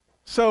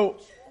So,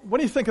 what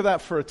do you think of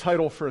that for a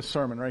title for a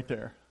sermon right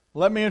there?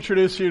 Let me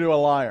introduce you to a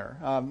liar.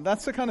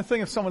 That's the kind of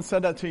thing, if someone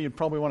said that to you, you'd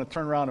probably want to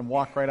turn around and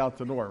walk right out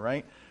the door,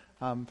 right?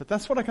 But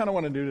that's what I kind of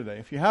want to do today.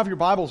 If you have your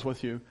Bibles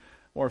with you,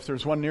 or if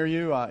there's one near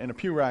you in a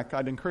pew rack,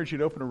 I'd encourage you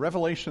to open to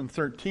Revelation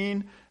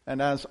 13.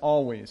 And as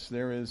always,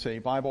 there is a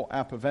Bible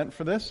app event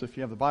for this. If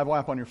you have the Bible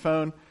app on your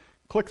phone,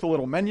 click the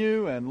little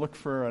menu and look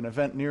for an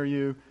event near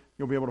you.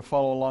 You'll be able to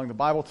follow along the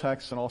Bible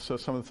text and also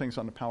some of the things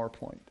on the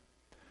PowerPoint.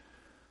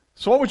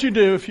 So what would you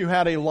do if you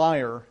had a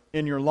liar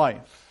in your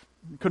life?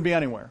 It could be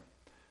anywhere.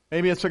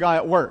 Maybe it's a guy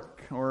at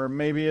work, or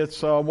maybe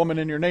it's a woman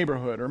in your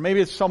neighborhood, or maybe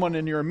it's someone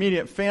in your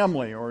immediate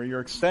family or your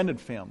extended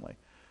family.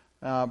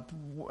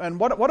 And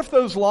what if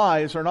those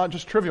lies are not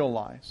just trivial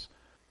lies?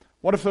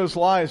 What if those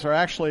lies are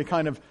actually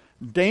kind of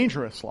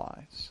dangerous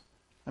lies?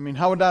 I mean,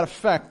 how would that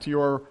affect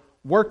your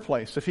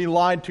workplace? If he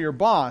lied to your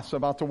boss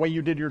about the way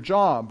you did your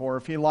job, or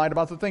if he lied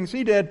about the things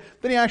he did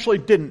that he actually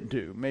didn't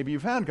do. Maybe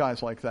you've had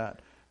guys like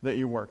that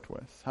you worked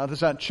with. How does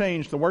that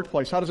change the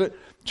workplace? How does it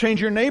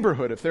change your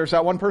neighborhood? If there's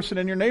that one person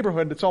in your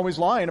neighborhood that's always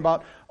lying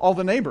about all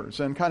the neighbors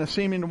and kind of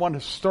seeming to want to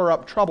stir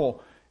up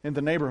trouble in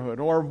the neighborhood.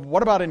 Or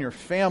what about in your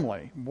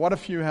family? What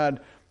if you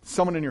had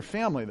someone in your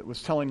family that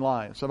was telling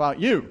lies about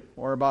you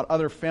or about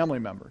other family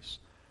members?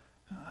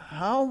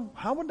 How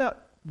would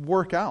that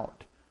work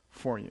out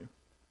for you?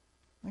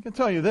 I can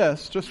tell you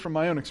this, just from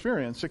my own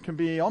experience, it can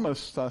be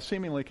almost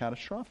seemingly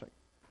catastrophic.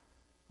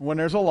 When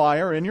there's a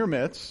liar in your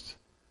midst,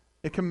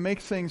 it can make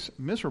things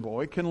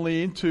miserable. It can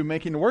lead to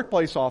making the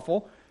workplace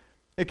awful.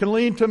 It can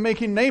lead to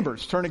making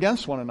neighbors turn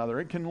against one another.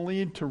 It can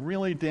lead to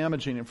really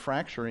damaging and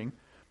fracturing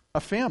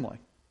a family.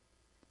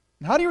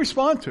 And how do you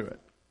respond to it?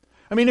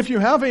 I mean, if you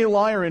have a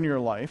liar in your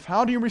life,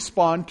 how do you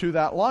respond to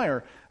that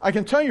liar? I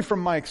can tell you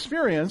from my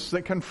experience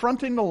that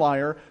confronting the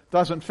liar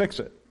doesn't fix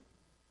it.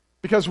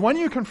 Because when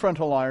you confront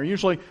a liar,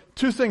 usually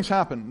two things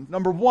happen.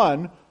 Number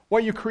one,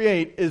 what you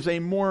create is a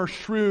more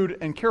shrewd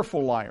and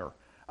careful liar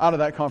out of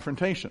that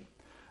confrontation.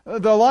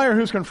 The liar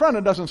who's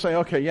confronted doesn't say,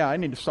 okay, yeah, I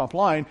need to stop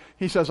lying.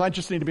 He says, I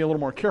just need to be a little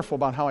more careful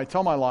about how I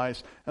tell my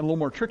lies and a little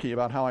more tricky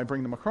about how I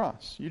bring them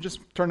across. You just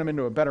turn them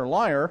into a better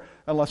liar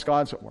unless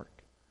God's at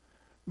work.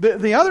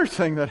 The other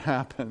thing that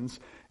happens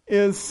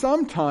is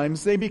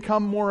sometimes they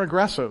become more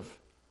aggressive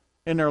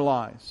in their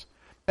lies.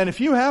 And if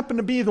you happen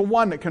to be the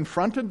one that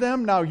confronted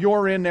them, now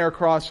you're in their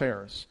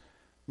crosshairs.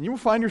 And you will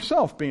find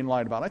yourself being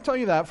lied about. I tell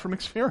you that from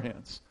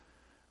experience.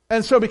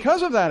 And so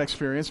because of that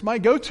experience, my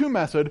go-to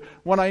method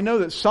when I know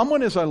that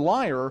someone is a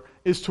liar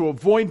is to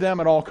avoid them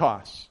at all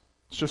costs.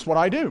 It's just what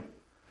I do.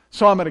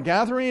 So I'm at a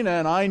gathering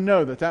and I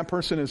know that that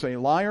person is a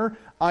liar.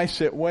 I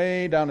sit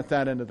way down at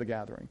that end of the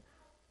gathering.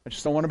 I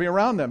just don't want to be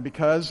around them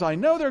because I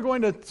know they're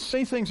going to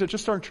say things that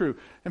just aren't true.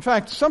 In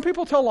fact, some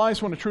people tell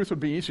lies when the truth would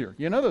be easier.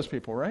 You know those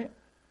people, right?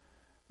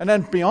 And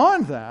then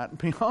beyond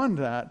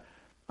that,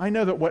 I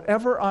know that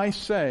whatever I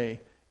say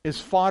is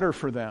fodder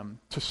for them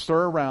to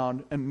stir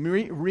around and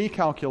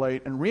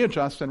recalculate and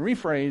readjust and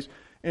rephrase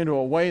into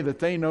a way that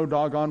they know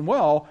doggone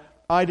well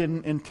I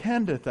didn't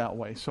intend it that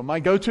way. So my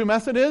go-to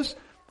method is,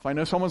 if I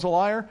know someone's a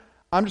liar,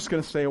 I'm just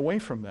going to stay away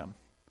from them.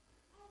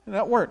 And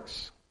that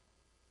works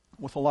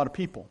with a lot of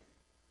people.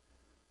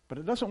 But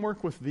it doesn't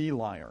work with the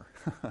liar.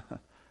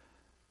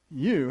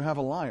 You have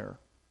a liar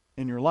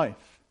in your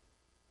life.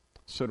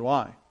 So do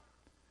I.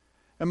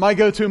 And my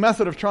go-to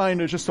method of trying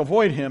to just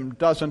avoid him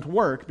doesn't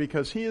work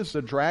because he is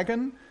the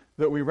dragon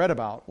that we read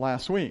about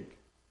last week.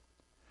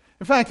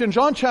 In fact, in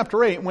John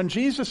chapter 8, when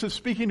Jesus is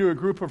speaking to a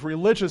group of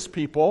religious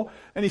people,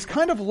 and he's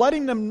kind of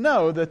letting them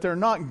know that they're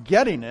not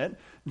getting it,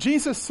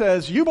 Jesus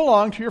says, you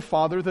belong to your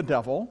father, the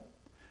devil,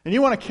 and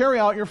you want to carry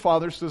out your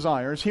father's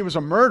desires. He was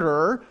a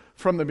murderer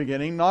from the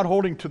beginning, not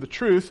holding to the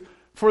truth,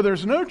 for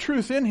there's no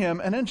truth in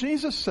him. And then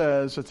Jesus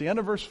says at the end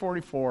of verse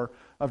 44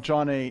 of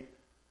John 8,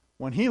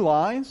 when he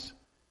lies,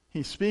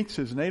 he speaks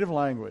his native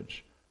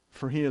language,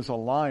 for he is a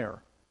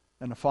liar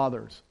and the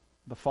father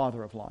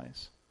of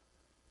lies.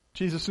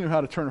 Jesus knew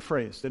how to turn a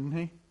phrase, didn't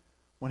he?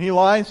 When he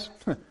lies,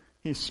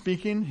 he's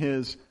speaking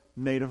his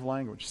native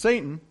language.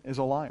 Satan is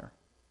a liar.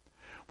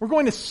 We're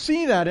going to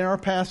see that in our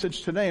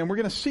passage today, and we're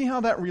going to see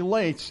how that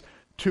relates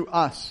to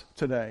us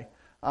today.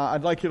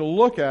 I'd like you to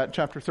look at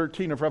chapter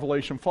 13 of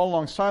Revelation. Follow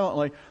along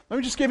silently. Let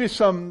me just give you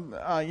some,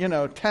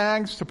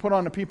 tags to put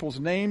on the people's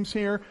names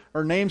here,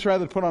 or names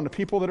rather to put on the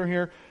people that are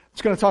here.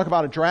 It's going to talk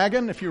about a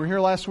dragon. If you were here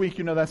last week,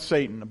 you know that's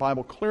Satan. The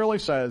Bible clearly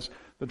says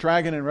the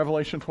dragon in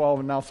Revelation 12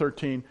 and now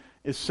 13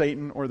 is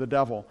Satan or the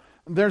devil.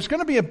 There's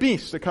going to be a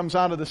beast that comes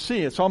out of the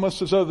sea. It's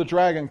almost as though the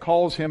dragon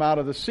calls him out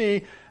of the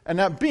sea. And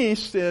that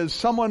beast is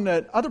someone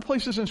that other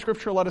places in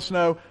Scripture let us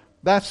know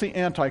that's the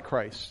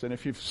Antichrist. And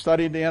if you've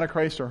studied the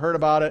Antichrist or heard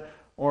about it,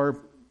 or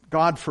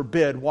God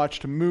forbid,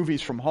 watched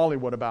movies from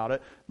Hollywood about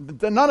it,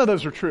 none of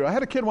those are true. I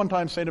had a kid one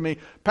time say to me,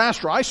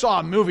 Pastor, I saw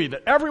a movie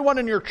that everyone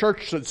in your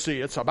church should see.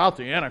 It's about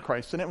the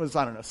Antichrist. And it was,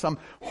 some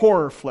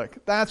horror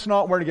flick. That's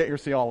not where to get your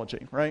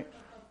theology, right?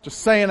 Just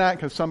saying that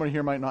because somebody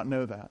here might not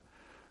know that.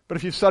 But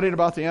if you've studied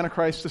about the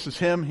Antichrist, this is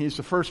him. He's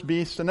the first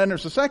beast. And then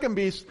there's the second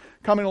beast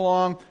coming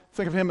along.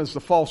 Think of him as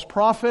the false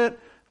prophet.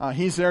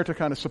 He's there to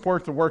kind of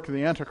support the work of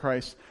the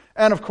Antichrist.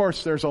 And of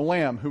course, there's a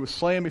lamb who was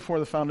slain before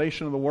the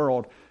foundation of the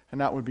world,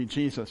 and that would be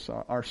Jesus,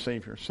 our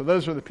Savior. So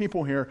those are the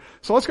people here.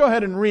 So let's go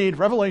ahead and read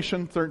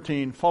Revelation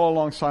 13. Follow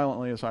along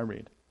silently as I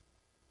read.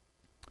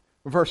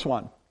 Verse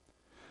 1.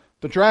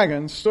 The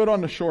dragon stood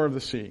on the shore of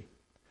the sea,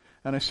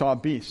 and I saw a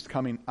beast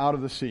coming out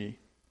of the sea.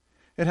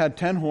 It had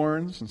 10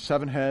 horns and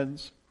 7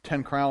 heads,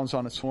 10 crowns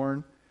on its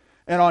horn,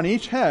 and on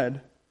each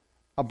head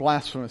a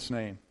blasphemous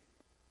name.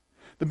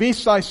 The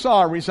beast I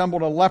saw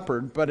resembled a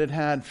leopard, but it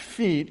had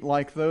feet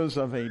like those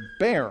of a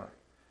bear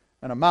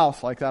and a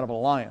mouth like that of a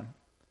lion.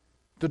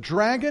 The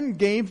dragon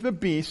gave the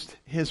beast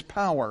his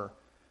power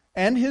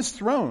and his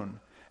throne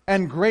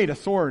and great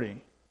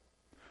authority.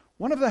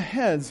 One of the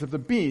heads of the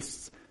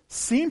beasts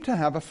seemed to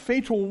have a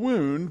fatal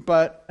wound,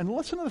 but, and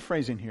listen to the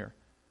phrasing here,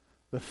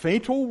 the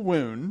fatal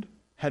wound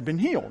had been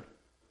healed.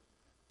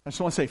 I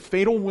just want to say,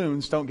 fatal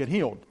wounds don't get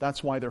healed.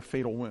 That's why they're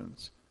fatal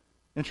wounds.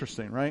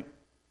 Interesting, right?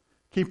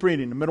 Keep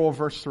reading, the middle of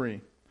verse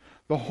 3.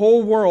 The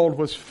whole world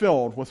was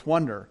filled with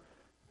wonder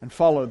and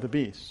followed the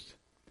beast.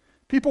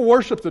 People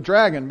worshiped the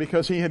dragon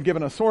because he had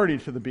given authority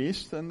to the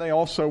beast, and they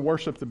also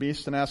worshiped the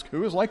beast and asked,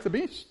 who is like the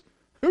beast?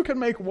 Who can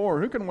make war?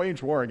 Who can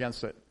wage war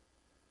against it?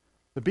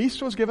 The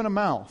beast was given a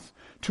mouth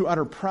to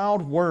utter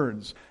proud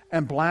words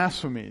and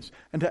blasphemies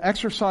and to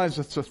exercise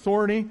its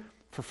authority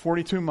for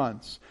 42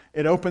 months.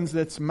 It opens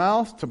its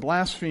mouth to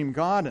blaspheme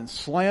God and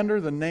slander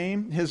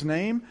his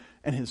name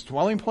and his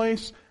dwelling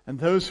place and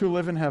those who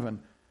live in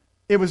heaven.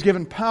 It was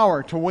given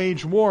power to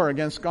wage war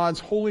against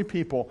God's holy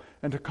people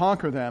and to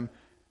conquer them,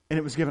 and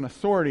it was given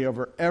authority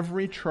over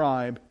every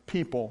tribe,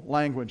 people,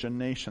 language, and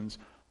nations.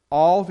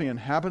 All the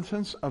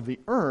inhabitants of the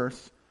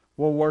earth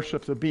will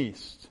worship the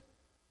beast,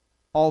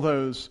 all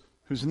those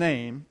whose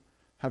name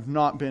have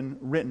not been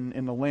written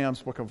in the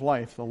Lamb's book of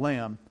life, the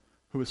Lamb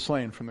who was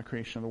slain from the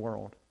creation of the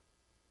world.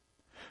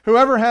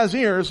 Whoever has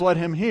ears, let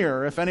him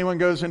hear. If anyone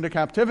goes into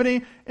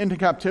captivity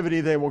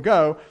they will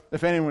go.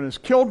 If anyone is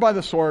killed by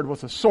the sword,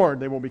 with a sword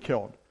they will be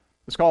killed.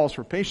 This calls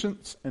for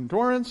patience,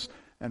 endurance,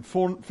 and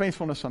full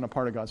faithfulness on the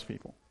part of God's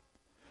people.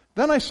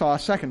 Then I saw a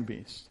second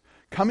beast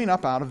coming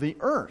up out of the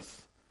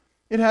earth.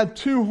 It had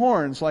 2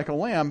 horns like a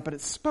lamb, but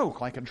it spoke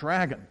like a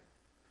dragon.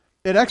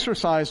 It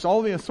exercised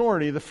all the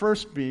authority of the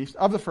first beast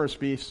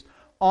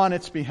on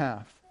its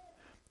behalf.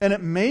 And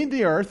it made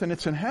the earth and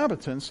its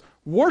inhabitants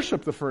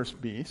worship the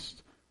first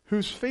beast,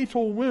 whose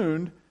fatal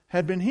wound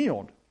had been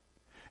healed.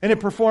 And it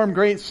performed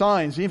great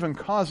signs, even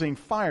causing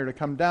fire to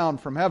come down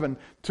from heaven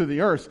to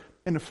the earth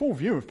in the full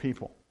view of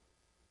people.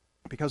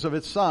 Because of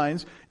its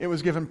signs, it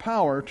was given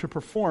power to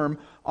perform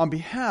on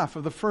behalf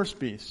of the first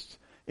beast.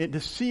 It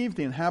deceived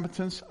the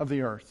inhabitants of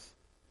the earth.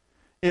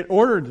 It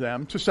ordered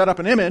them to set up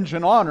an image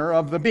in honor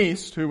of the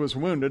beast who was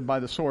wounded by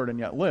the sword and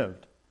yet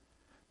lived.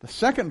 The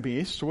second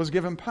beast was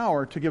given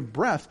power to give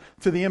breath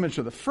to the image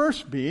of the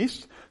first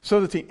beast,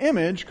 so that the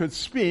image could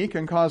speak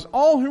and cause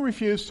all who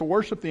refused to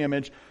worship the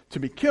image to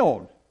be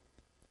killed.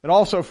 It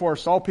also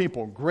forced all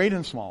people, great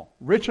and small,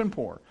 rich and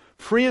poor,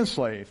 free and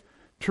slave,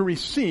 to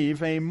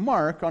receive a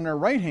mark on their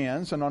right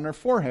hands and on their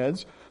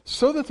foreheads,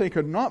 so that they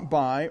could not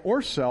buy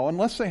or sell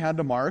unless they had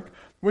the mark,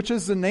 which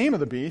is the name of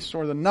the beast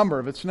or the number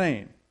of its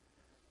name.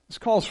 This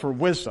calls for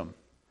wisdom.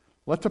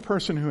 Let the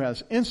person who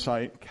has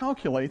insight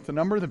calculate the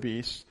number of the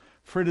beast,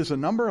 for it is a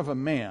number of a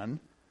man.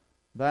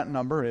 That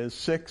number is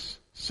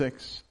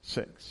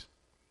 666.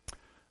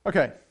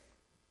 Okay,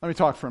 let me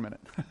talk for a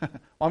minute. Well,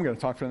 I'm going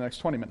to talk for the next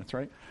 20 minutes,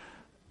 right?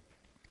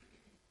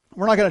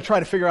 We're not going to try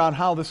to figure out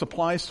how this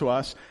applies to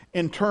us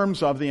in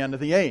terms of the end of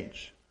the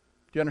age.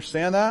 Do you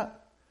understand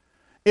that?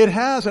 It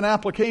has an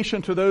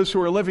application to those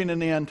who are living in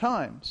the end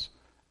times.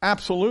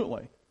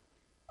 Absolutely.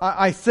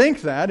 I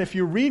think that if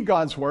you read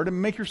God's Word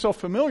and make yourself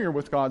familiar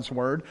with God's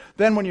Word,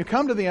 then when you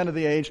come to the end of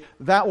the age,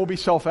 that will be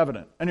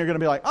self-evident. And you're going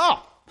to be like,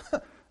 oh,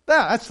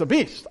 that's the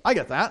beast. I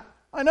get that.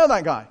 I know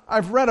that guy.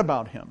 I've read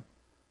about him.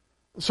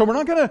 So we're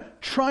not going to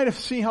try to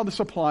see how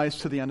this applies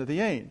to the end of the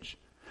age.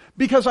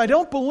 Because I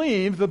don't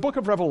believe the book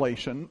of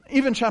Revelation,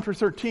 even chapter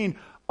 13,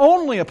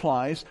 only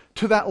applies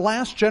to that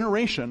last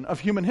generation of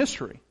human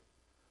history.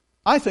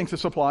 I think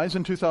this applies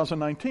in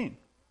 2019.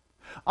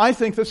 I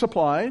think this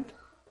applied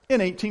in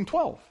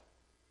 1812.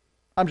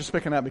 I'm just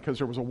picking that because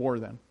there was a war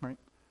then, right?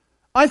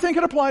 I think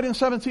it applied in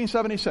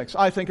 1776.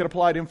 I think it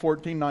applied in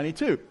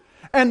 1492.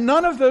 And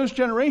none of those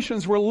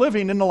generations were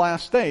living in the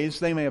last days.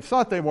 They may have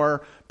thought they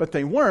were, but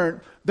they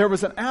weren't. There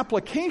was an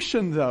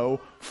application,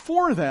 though,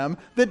 for them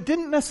that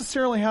didn't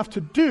necessarily have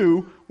to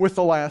do with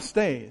the last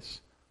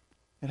days.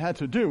 It had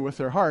to do with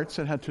their hearts.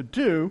 It had to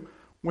do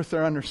with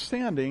their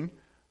understanding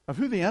of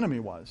who the enemy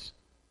was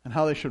and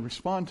how they should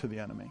respond to the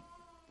enemy.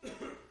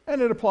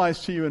 And it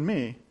applies to you and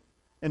me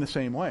in the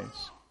same ways.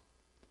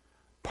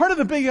 Part of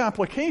the big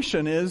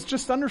application is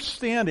just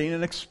understanding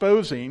and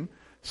exposing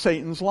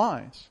Satan's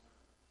lies.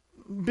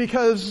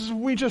 Because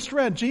we just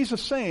read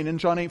Jesus saying in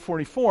John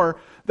 8:44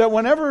 that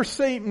whenever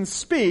Satan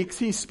speaks,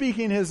 he's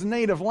speaking his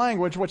native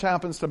language, which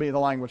happens to be the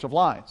language of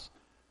lies.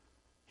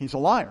 He's a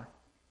liar.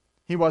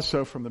 He was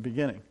so from the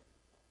beginning.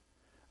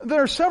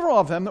 There are several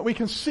of them that we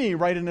can see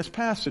right in this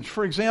passage.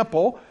 For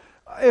example,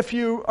 if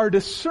you are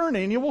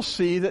discerning, you will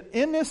see that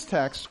in this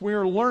text we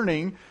are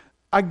learning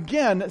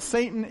again that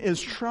Satan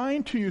is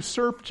trying to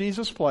usurp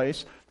Jesus'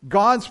 place,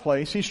 God's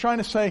place. He's trying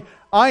to say,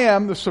 I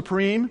am the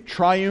supreme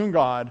triune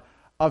God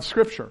of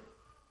Scripture.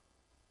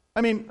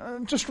 I mean,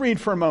 just read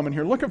for a moment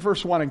here. Look at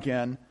verse 1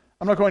 again.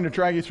 I'm not going to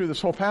drag you through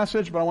this whole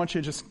passage, but I want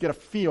you to just get a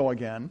feel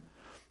again.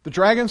 The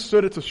dragon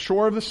stood at the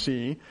shore of the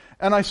sea,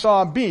 and I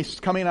saw a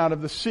beast coming out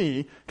of the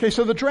sea. Okay,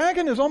 so the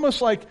dragon is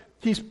almost like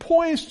he's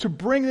poised to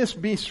bring this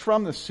beast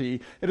from the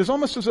sea. It is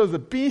almost as though the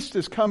beast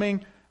is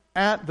coming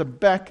at the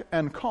beck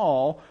and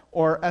call,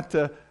 or at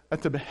the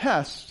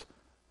behest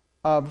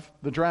of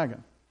the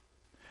dragon.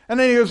 And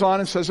then he goes on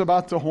and says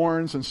about the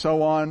horns and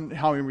so on,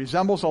 how he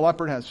resembles a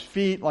leopard, has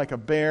feet like a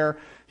bear.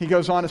 He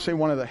goes on to say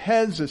one of the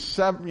heads is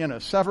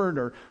severed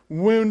or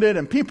wounded,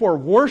 and people are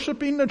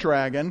worshiping the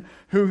dragon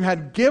who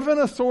had given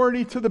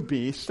authority to the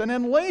beast. And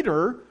then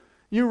later,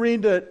 you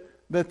read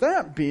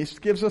that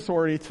beast gives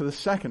authority to the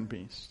second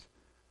beast.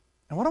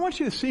 And what I want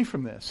you to see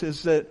from this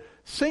is that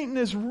Satan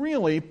is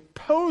really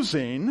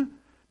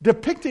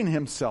depicting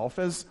himself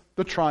as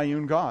the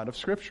triune God of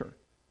Scripture.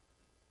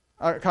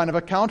 Kind of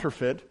a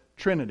counterfeit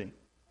Trinity.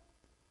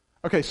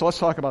 Okay, so let's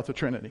talk about the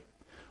Trinity.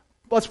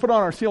 Let's put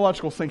on our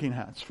theological thinking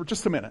hats for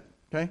just a minute,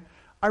 okay?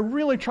 I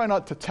really try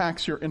not to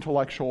tax your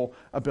intellectual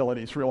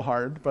abilities real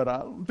hard,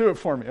 but do it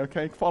for me,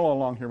 okay? Follow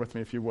along here with me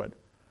if you would.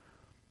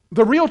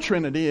 The real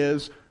Trinity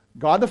is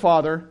God the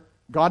Father,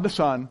 God the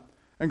Son,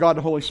 and God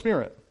the Holy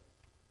Spirit.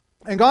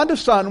 And God the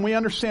Son, we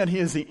understand He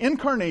is the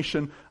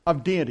incarnation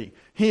of deity.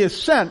 He is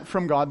sent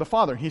from God the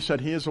Father. He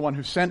said, He is the one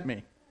who sent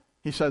me.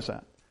 He says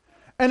that.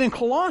 And in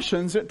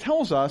Colossians, it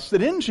tells us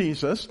that in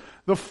Jesus,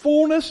 the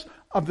fullness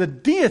of the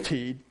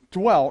deity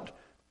dwelt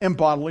in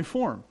bodily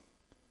form.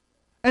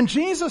 And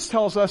Jesus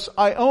tells us,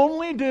 I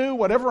only do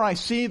whatever I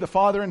see the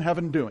Father in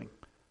heaven doing.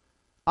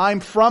 I'm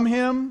from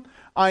Him.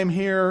 I'm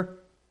here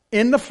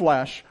in the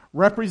flesh,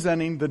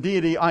 representing the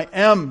deity. I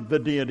am the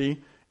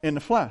deity in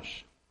the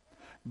flesh.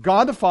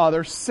 God the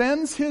Father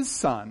sends His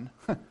Son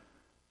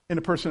in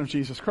the person of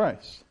Jesus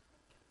Christ.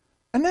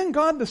 And then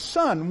God the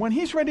Son, when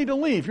He's ready to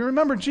leave, you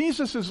remember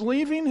Jesus is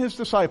leaving His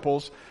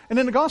disciples, and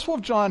in the Gospel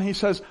of John He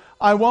says,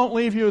 I won't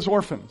leave you as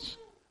orphans.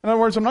 In other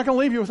words, I'm not going to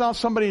leave you without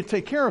somebody to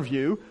take care of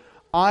you.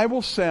 I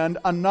will send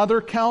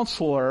another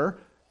counselor,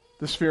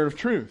 the Spirit of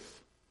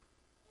truth.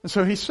 And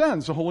so He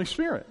sends the Holy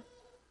Spirit.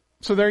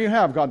 So there you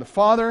have God the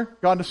Father,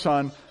 God the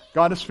Son,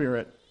 God the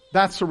Spirit.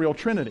 That's the real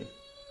Trinity.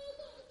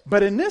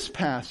 But in this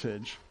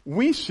passage,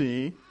 we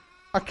see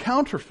a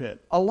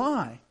counterfeit, a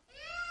lie.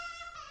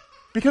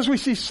 Because we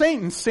see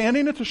Satan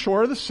standing at the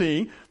shore of the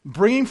sea,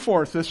 bringing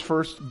forth this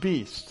first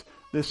beast,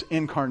 this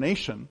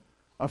incarnation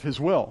of his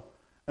will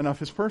and of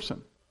his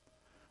person.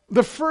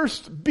 The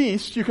first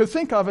beast you could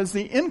think of as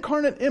the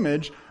incarnate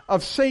image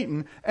of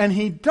Satan, and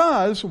he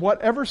does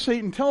whatever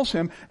Satan tells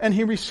him, and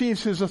he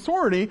receives his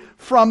authority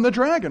from the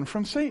dragon,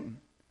 from Satan.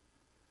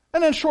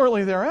 And then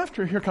shortly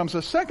thereafter, here comes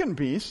a second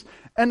beast,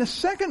 and the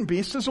second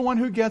beast is the one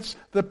who gets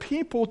the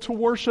people to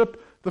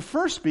worship the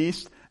first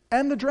beast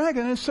and the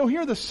dragon. And so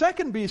here the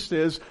second beast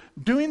is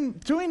doing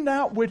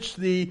that which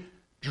the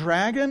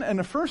dragon and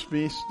the first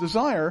beast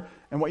desire,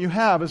 and what you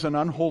have is an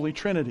unholy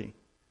trinity.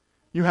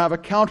 You have a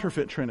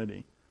counterfeit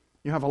trinity.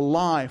 You have a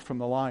lie from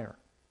the liar.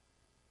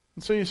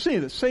 And so you see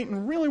that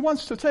Satan really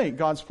wants to take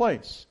God's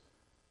place.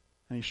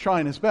 And he's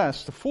trying his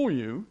best to fool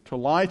you, to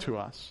lie to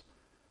us,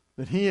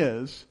 that he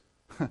is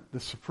the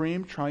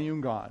supreme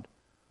triune God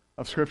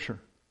of Scripture.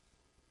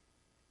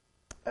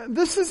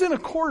 This is in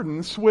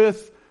accordance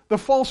with the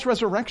false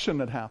resurrection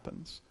that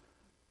happens.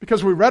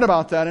 Because we read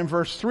about that in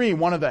verse 3.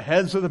 One of the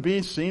heads of the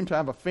beast seemed to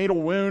have a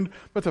fatal wound,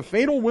 but the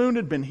fatal wound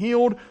had been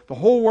healed. The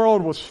whole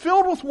world was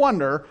filled with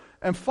wonder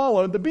and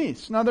followed the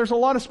beast. Now there's a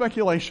lot of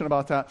speculation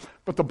about that,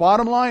 but the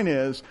bottom line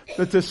is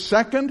that the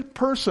second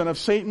person of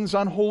Satan's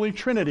unholy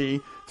trinity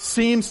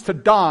seems to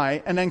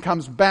die and then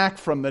comes back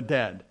from the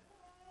dead.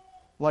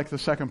 Like the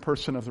second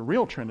person of the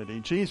real Trinity,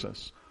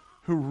 Jesus,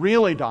 who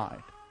really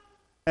died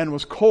and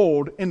was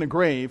cold in the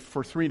grave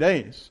for 3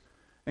 days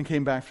and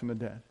came back from the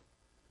dead.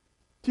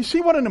 Do you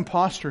see what an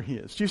imposter he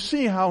is? Do you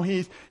see how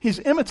he's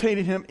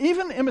imitating him,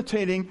 even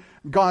imitating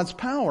God's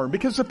power?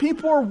 Because the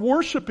people are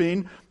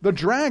worshiping the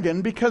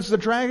dragon because the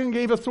dragon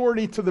gave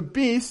authority to the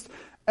beast,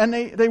 and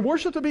they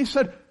worshiped the beast,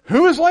 said,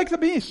 who is like the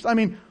beast? I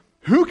mean,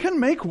 who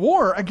can make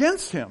war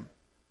against him?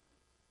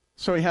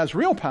 So he has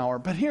real power,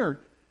 but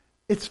here,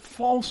 it's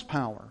false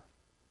power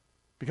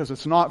because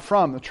it's not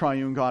from the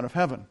triune God of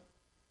heaven.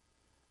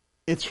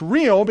 It's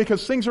real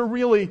because things are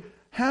really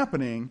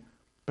happening,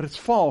 but it's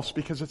false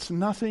because it's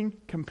nothing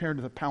compared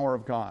to the power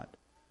of God.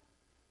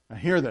 Now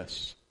hear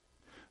this.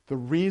 The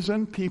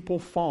reason people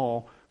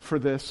fall for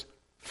this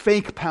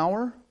fake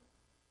power,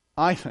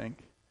 I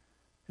think,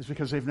 is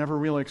because they've never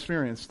really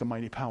experienced the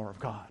mighty power of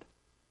God.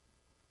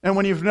 And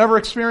when you've never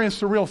experienced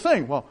the real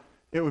thing, well,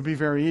 it would be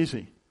very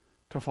easy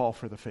to fall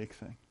for the fake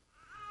thing.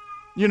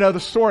 You know the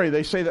story.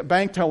 They say that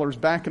bank tellers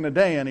back in the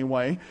day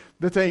anyway,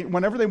 that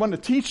whenever they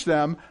wanted to teach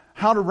them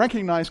how to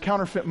recognize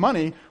counterfeit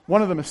money,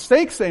 one of the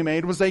mistakes they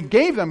made was they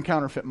gave them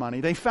counterfeit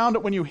money. They found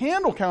that when you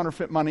handle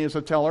counterfeit money as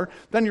a teller,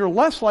 then you're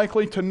less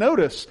likely to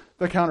notice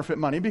the counterfeit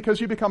money because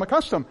you become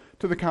accustomed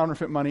to the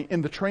counterfeit money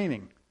in the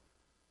training.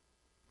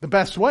 The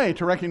best way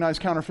to recognize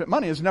counterfeit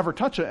money is never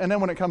touch it, and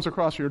then when it comes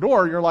across your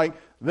door, you're like,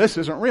 this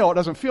isn't real. It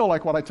doesn't feel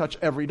like what I touch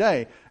every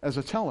day as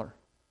a teller.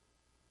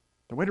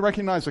 The way to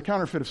recognize the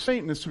counterfeit of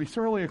Satan is to be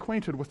thoroughly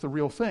acquainted with the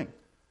real thing,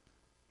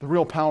 the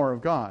real power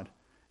of God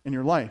in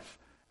your life,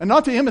 and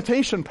not the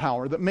imitation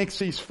power that makes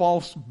these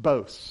false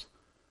boasts.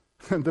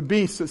 The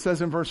beast, it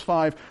says in verse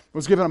 5,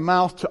 was given a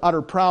mouth to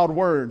utter proud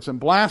words and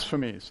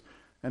blasphemies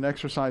and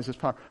exercise his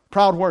power.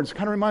 Proud words. It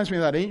kind of reminds me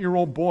of that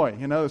 8-year-old boy,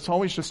 that's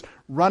always just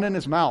running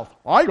his mouth.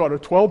 I got a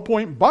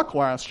 12-point buck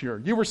last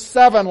year. You were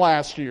 7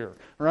 last year,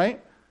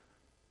 right?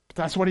 But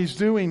that's what he's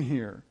doing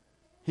here.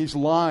 He's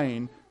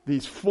lying,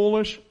 these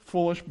foolish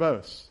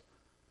boasts.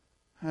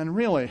 And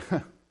really,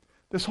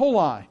 this whole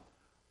lie,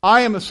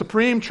 I am the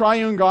supreme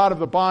triune God of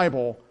the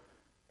Bible,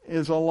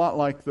 is a lot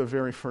like the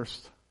very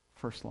first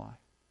lie.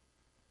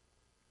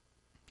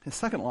 His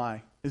second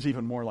lie is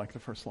even more like the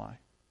first lie.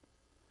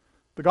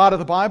 The God of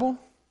the Bible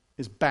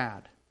is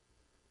bad.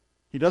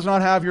 He does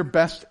not have your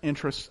best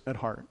interests at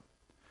heart.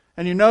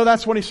 And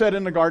that's what he said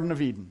in the Garden of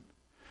Eden.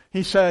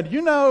 He said,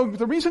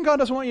 the reason God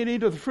doesn't want you to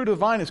eat of the fruit of the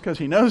vine is because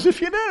he knows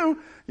if you do,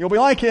 you'll be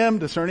like him,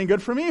 discerning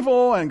good from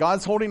evil, and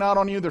God's holding out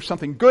on you. There's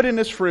something good in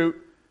this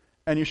fruit,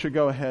 and you should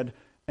go ahead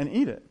and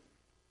eat it.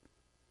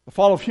 The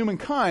fall of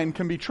humankind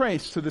can be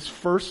traced to this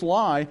first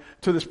lie,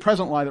 to this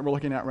present lie that we're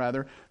looking at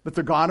rather, that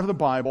the God of the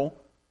Bible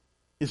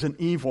is an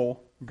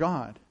evil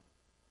God.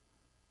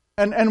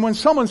 And when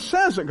someone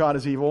says that God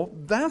is evil,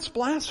 that's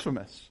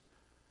blasphemous.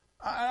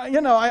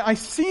 I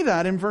see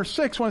that in verse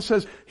 6 when it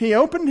says, he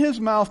opened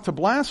his mouth to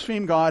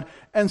blaspheme God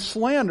and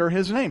slander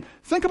his name.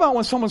 Think about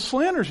when someone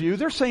slanders you,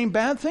 they're saying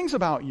bad things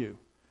about you.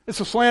 It's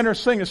a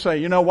slanderous thing to say,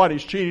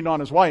 he's cheating on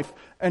his wife,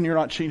 and you're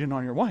not cheating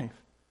on your wife.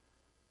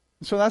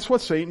 And so that's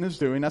what Satan is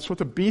doing. That's what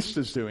the beast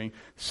is doing,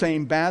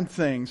 saying bad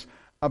things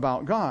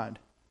about God.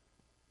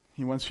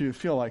 He wants you to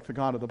feel like the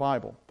God of the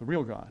Bible, the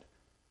real God,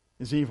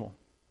 is evil.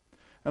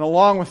 And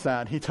along with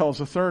that, he tells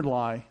a third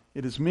lie.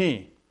 It is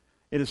me.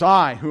 It is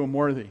I who am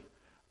worthy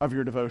of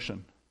your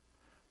devotion.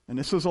 And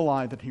this is a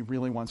lie that he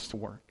really wants to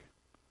work.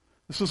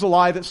 This is a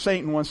lie that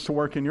Satan wants to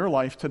work in your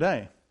life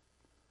today.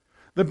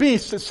 The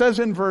beast, it says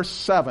in verse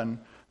 7,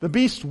 the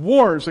beast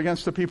wars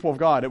against the people of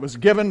God. It was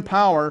given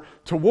power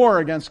to war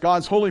against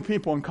God's holy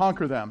people and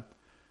conquer them.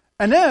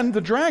 And then the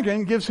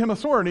dragon gives him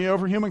authority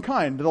over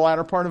humankind. The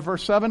latter part of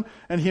verse 7,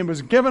 and he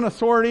was given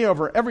authority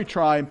over every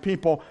tribe,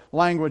 people,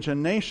 language,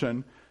 and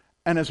nation.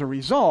 And as a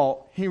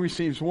result, he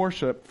receives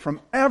worship from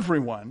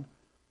everyone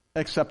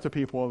except the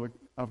people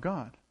of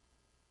God.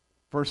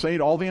 Verse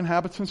 8, all the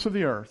inhabitants of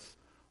the earth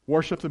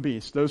worship the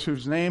beast, those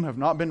whose name have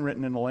not been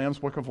written in the Lamb's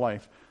book of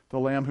life, the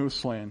Lamb who was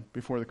slain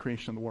before the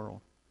creation of the world.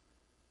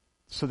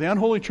 So the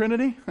unholy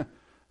Trinity,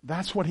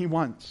 that's what he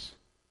wants.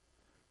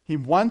 He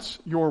wants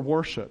your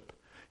worship.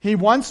 He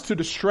wants to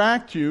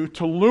distract you,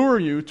 to lure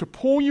you, to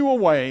pull you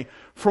away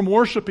from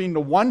worshiping the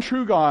one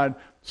true God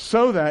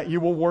so that you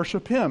will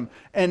worship him.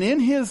 And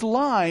in his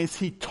lies,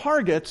 he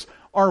targets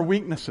our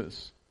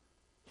weaknesses.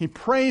 He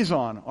preys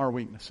on our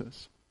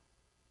weaknesses.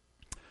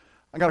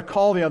 I got a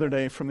call the other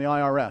day from the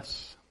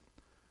IRS.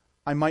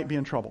 I might be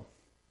in trouble.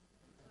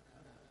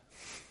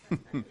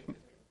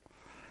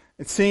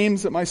 It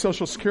seems that my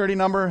Social Security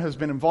number has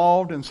been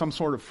involved in some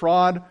sort of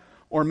fraud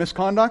or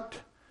misconduct.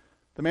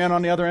 The man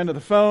on the other end of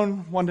the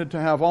phone wanted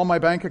to have all my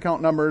bank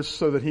account numbers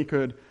so that he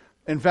could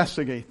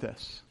investigate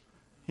this.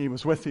 He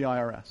was with the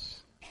IRS.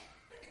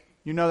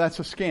 You know that's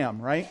a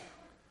scam, right?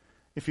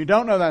 If you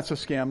don't know that's a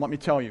scam, let me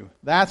tell you,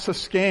 that's a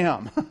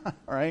scam,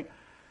 right?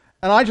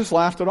 And I just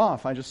laughed it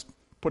off. I just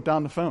put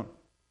down the phone,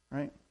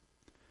 right?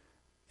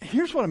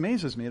 Here's what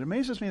amazes me. It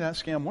amazes me that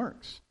scam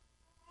works.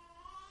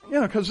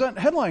 Because that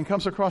headline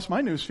comes across my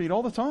news feed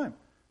all the time.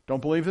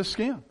 Don't believe this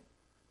scam.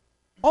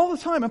 All the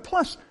time. And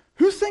plus,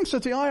 who thinks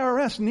that the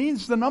IRS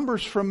needs the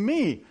numbers from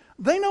me?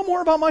 They know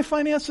more about my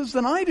finances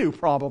than I do,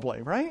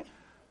 probably, right?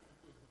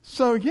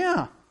 So,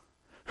 yeah.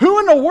 Who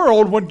in the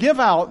world would give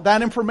out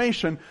that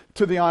information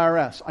to the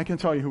IRS? I can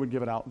tell you who would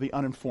give it out, the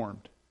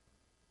uninformed.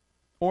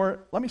 Or,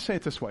 let me say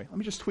it this way. Let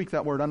me just tweak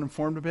that word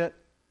uninformed a bit.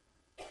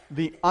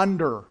 The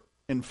underinformed.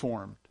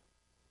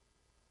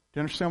 Do you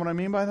understand what I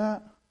mean by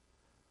that?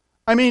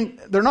 I mean,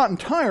 they're not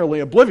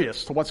entirely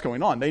oblivious to what's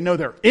going on. They know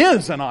there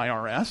is an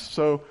IRS,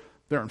 so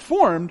they're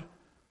informed,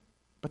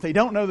 but they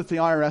don't know that the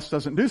IRS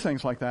doesn't do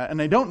things like that, and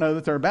they don't know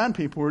that there are bad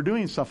people who are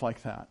doing stuff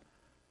like that.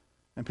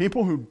 And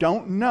people who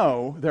don't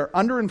know, they're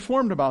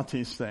underinformed about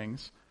these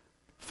things,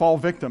 fall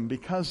victim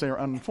because they are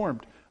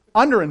uninformed.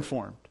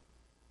 Underinformed.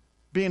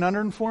 Being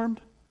underinformed,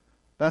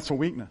 that's a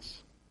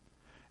weakness.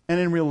 And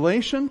in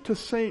relation to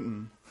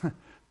Satan,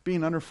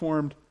 being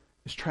underinformed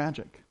is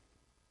tragic.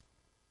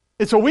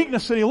 It's a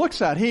weakness that he looks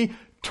at. He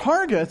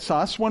targets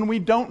us when we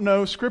don't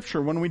know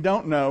Scripture, when we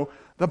don't know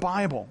the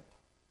Bible.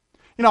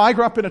 I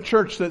grew up in a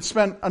church that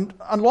spent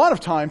a lot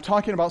of time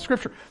talking about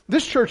Scripture.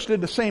 This church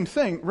did the same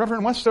thing.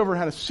 Reverend Westover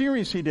had a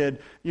series he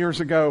did years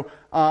ago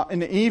in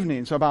the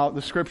evenings about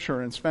the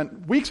Scripture and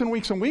spent weeks and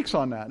weeks and weeks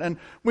on that. And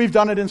we've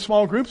done it in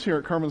small groups here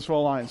at Kermansville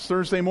Alliance.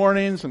 Thursday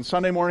mornings and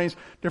Sunday mornings,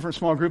 different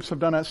small groups have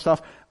done that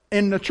stuff.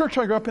 In the church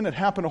I grew up in, it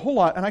happened a whole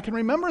lot. And I can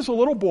remember as a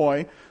little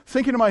boy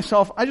thinking to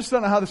myself, I just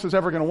don't know how this is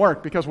ever going to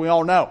work, because we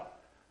all know.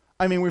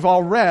 We've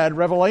all read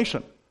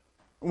Revelation.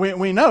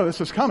 We know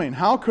this is coming.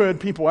 How could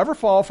people ever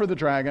fall for the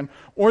dragon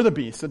or the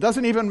beast? It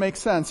doesn't even make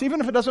sense. Even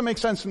if it doesn't make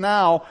sense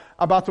now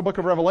about the book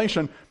of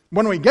Revelation,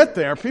 when we get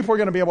there, people are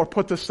going to be able to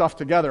put this stuff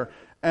together,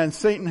 and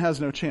Satan has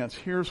no chance.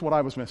 Here's what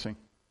I was missing.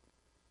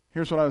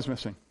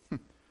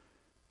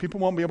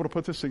 People won't be able to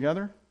put this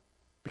together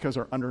because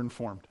they're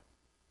underinformed.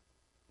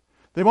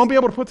 They won't be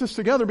able to put this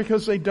together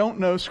because they don't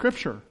know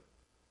Scripture.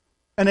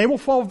 And they will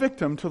fall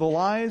victim to the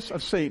lies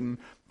of Satan,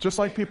 just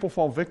like people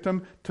fall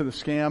victim to the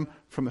scam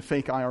from the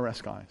fake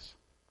IRS guys.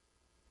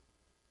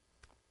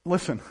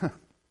 Listen,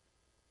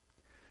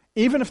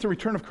 even if the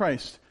return of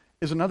Christ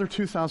is another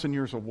 2,000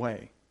 years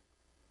away,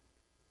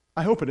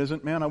 I hope it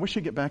isn't, man. I wish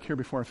you'd get back here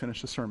before I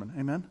finish the sermon.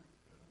 Amen?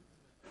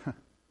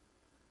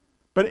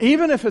 But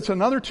even if it's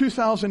another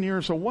 2,000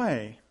 years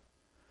away,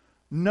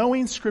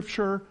 knowing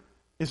Scripture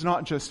is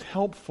not just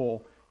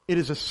helpful, it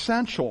is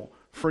essential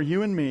for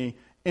you and me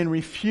in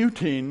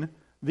refuting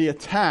the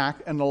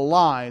attack and the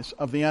lies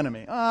of the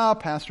enemy.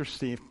 Pastor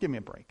Steve, give me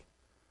a break.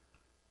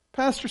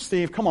 Pastor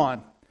Steve, come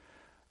on.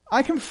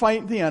 I can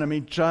fight the enemy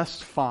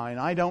just fine.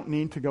 I don't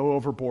need to go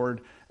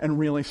overboard and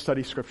really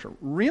study Scripture.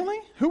 Really?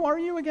 Who are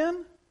you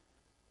again?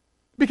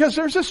 Because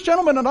there's this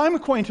gentleman that I'm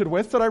acquainted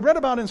with that I read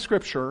about in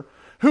Scripture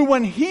who,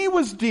 when he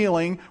was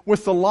dealing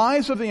with the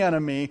lies of the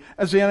enemy,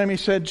 as the enemy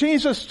said,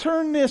 Jesus,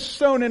 turn this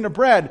stone into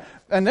bread,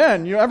 and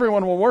then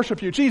everyone will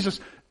worship you.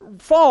 Jesus,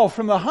 fall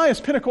from the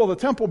highest pinnacle of the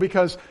temple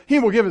because he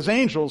will give his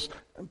angels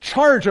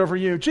charge over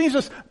you.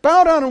 Jesus,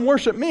 bow down and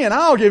worship me and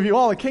I'll give you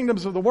all the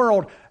kingdoms of the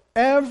world.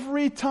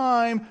 Every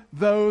time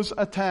those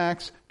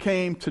attacks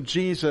came to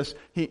Jesus,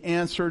 he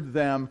answered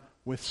them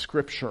with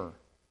Scripture.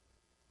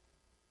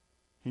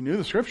 He knew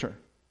the Scripture.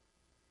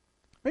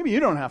 Maybe you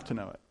don't have to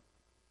know it.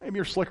 Maybe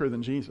you're slicker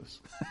than Jesus.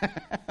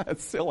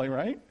 That's silly,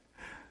 right?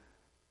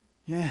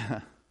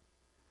 Yeah.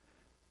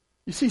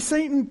 You see,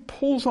 Satan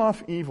pulls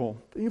off evil,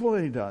 the evil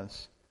that he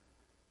does,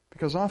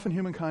 because often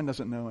humankind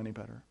doesn't know any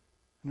better.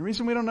 And the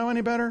reason we don't know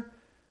any better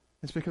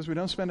is because we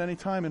don't spend any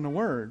time in the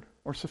Word,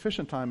 or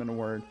sufficient time in the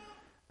Word,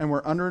 and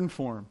we're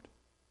underinformed.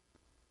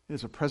 It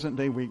is a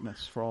present-day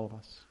weakness for all of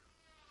us.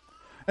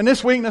 And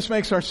this weakness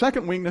makes our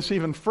second weakness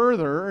even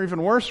further, or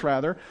even worse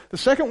rather. The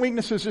second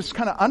weakness is this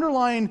kind of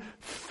underlying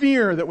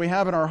fear that we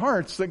have in our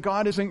hearts that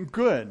God isn't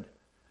good.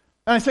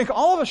 And I think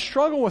all of us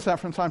struggle with that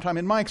from time to time.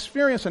 In my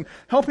experience in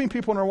helping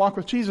people in their walk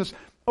with Jesus,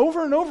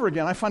 over and over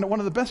again, I find that one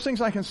of the best things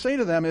I can say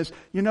to them is,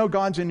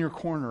 God's in your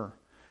corner.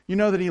 You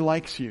know that He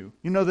likes you.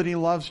 You know that He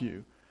loves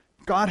you.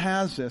 God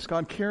has this.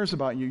 God cares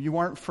about you. You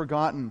aren't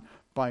forgotten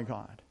by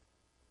God.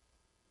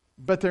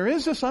 But there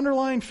is this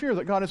underlying fear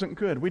that God isn't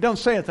good. We don't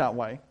say it that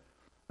way.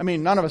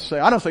 None of us say,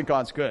 I don't think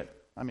God's good.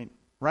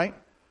 Right?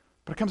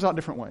 But it comes out in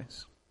different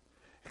ways.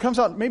 It comes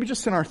out maybe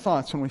just in our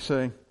thoughts when we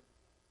say,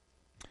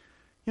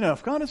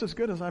 if God is as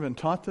good as I've been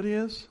taught that He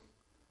is,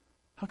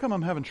 how come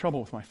I'm having trouble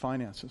with my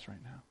finances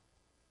right now?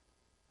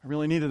 I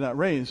really needed that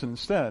raise, and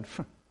instead,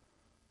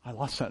 I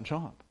lost that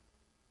job.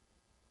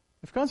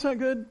 If God's that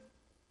good,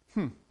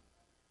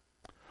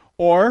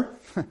 Or,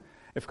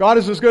 if God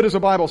is as good as the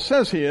Bible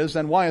says He is,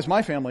 then why is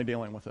my family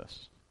dealing with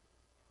this?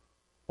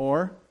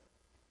 Or,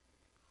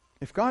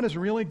 if God is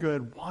really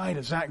good, why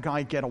does that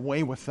guy get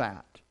away with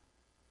that?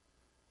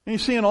 And you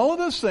see, in all of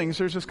those things,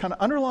 there's this kind of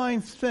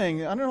underlying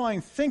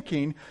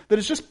thinking that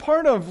is just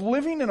part of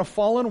living in a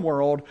fallen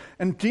world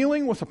and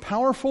dealing with a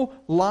powerful,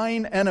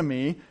 lying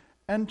enemy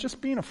and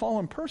just being a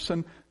fallen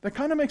person that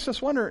kind of makes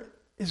us wonder,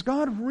 is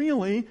God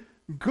really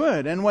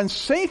good? And when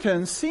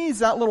Satan sees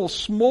that little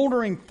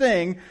smoldering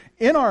thing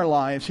in our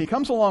lives, he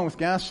comes along with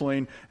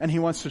gasoline and he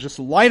wants to just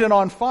light it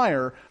on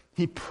fire.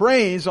 He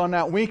preys on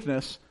that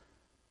weakness.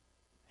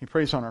 He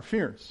preys on our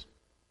fears.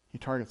 He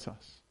targets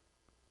us.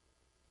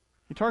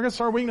 He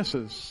targets our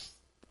weaknesses,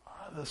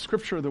 the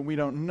Scripture that we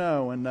don't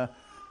know, and the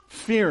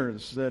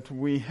fears that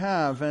we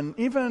have, and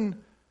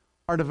even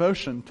our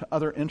devotion to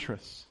other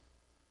interests.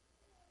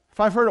 If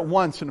I've heard it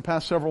once in the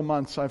past several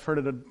months, I've heard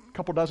it a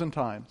couple dozen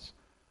times.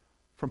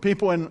 From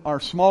people in our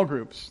small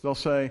groups, they'll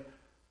say, the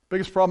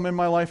biggest problem in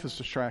my life is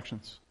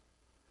distractions.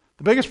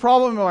 The biggest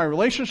problem in my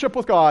relationship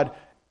with God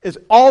is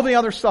all the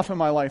other stuff in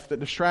my life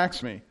that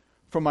distracts me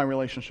from my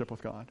relationship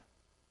with God.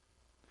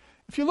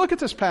 If you look at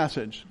this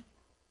passage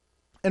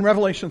in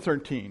Revelation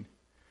 13,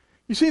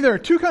 you see there are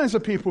two kinds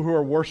of people who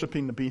are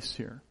worshiping the beast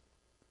here.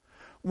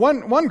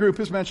 One group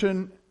is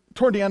mentioned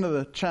toward the end of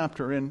the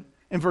chapter in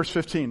verse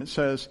 15. It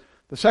says,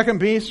 the second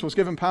beast was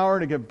given power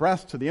to give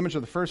breath to the image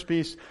of the first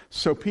beast,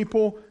 so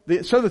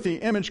that the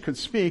image could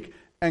speak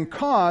and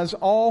cause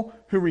all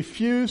who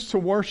refuse to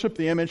worship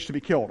the image to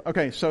be killed.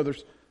 Okay, so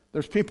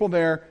there's people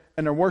there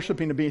and they're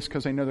worshiping the beast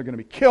because they know they're going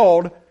to be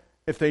killed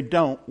if they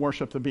don't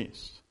worship the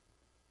beast.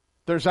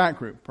 There's that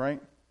group,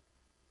 right?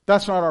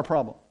 That's not our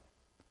problem.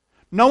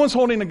 No one's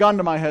holding a gun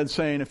to my head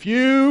saying, if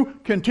you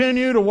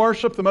continue to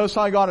worship the Most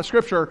High God of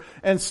Scripture,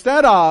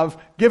 instead of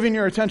giving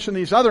your attention to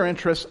these other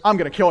interests, I'm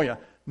going to kill you.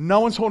 No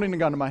one's holding a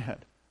gun to my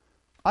head.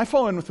 I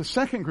fall in with the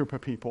second group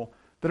of people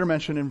that are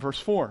mentioned in verse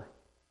 4.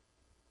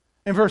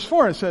 In verse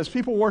 4 it says,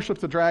 people worship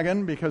the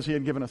dragon because he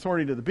had given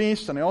authority to the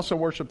beast, and they also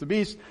worship the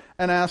beast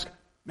and ask,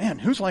 man,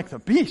 who's like the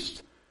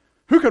beast?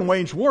 Who can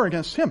wage war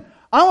against him?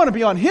 I want to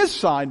be on his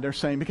side, they're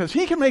saying, because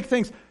he can make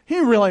things, he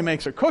really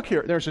makes a cook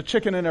here. There's a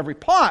chicken in every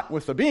pot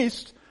with the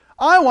beast.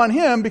 I want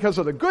him because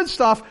of the good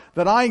stuff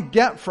that I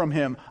get from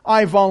him.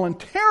 I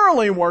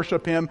voluntarily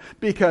worship him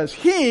because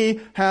he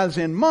has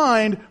in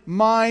mind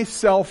my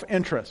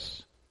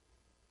self-interest.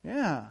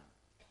 Yeah,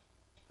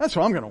 that's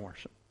who I'm going to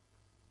worship.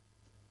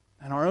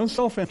 And our own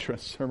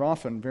self-interests are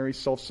often very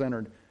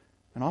self-centered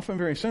and often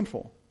very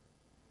sinful.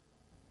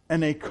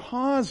 And they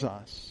cause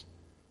us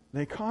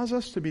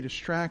to be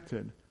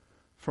distracted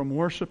from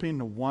worshiping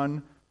the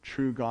one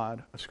true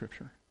God of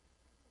Scripture.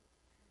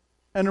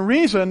 And the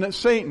reason that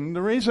Satan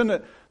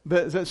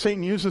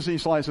uses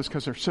these lies is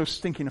because they're so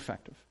stinking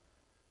effective.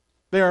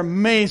 They are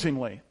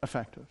amazingly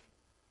effective.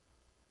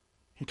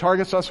 He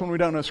targets us when we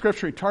don't know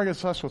Scripture. He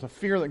targets us with a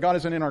fear that God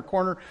isn't in our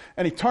corner.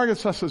 And he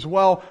targets us as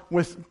well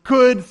with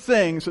good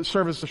things that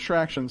serve as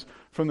distractions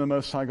from the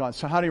Most High God.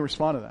 So how do you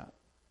respond to that?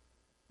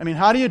 I mean,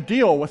 how do you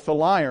deal with the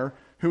liar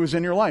who is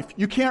in your life?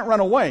 You can't run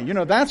away. You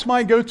know, that's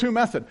my go-to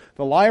method.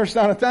 The liar's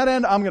down at that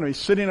end. I'm going to be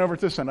sitting over at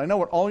this end. I know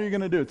what all you're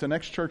going to do at the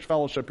next church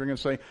fellowship. You're going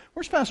to say,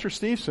 where's Pastor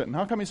Steve sitting?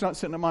 How come he's not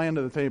sitting at my end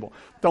of the table?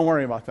 Don't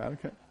worry about that,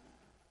 okay?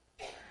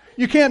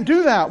 You can't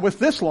do that with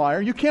this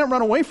liar. You can't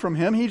run away from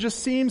him. He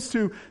just seems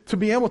to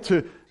be able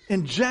to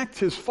inject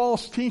his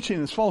false teaching,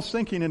 his false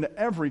thinking into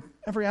every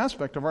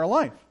aspect of our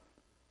life.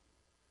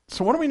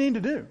 So what do we need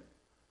to do?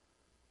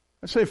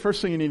 I'd say the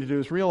first thing you need to do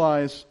is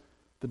realize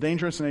the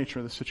dangerous nature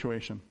of the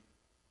situation.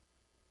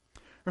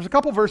 There's a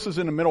couple verses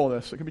in the middle of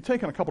this that can be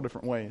taken a couple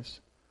different ways.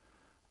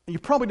 You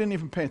probably didn't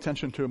even pay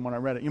attention to them when I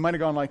read it. You might have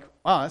gone like,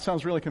 wow, that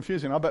sounds really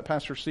confusing. I'll bet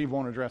Pastor Steve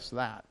won't address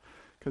that.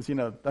 Because, you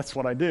know, that's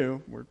what I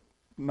do. We're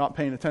not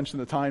paying attention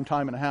to time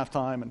and a half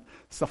time and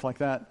stuff like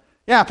that.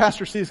 Yeah,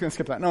 Pastor Steve's going to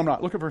skip that. No, I'm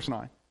not. Look at verse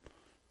 9.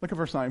 Look at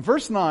verse 9.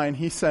 Verse 9,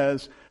 he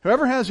says,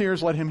 whoever has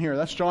ears, let him hear.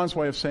 That's John's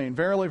way of saying,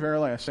 verily,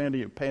 verily, I say unto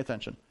you, pay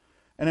attention.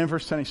 And in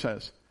verse 10 he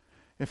says,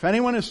 if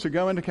anyone is to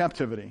go into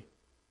captivity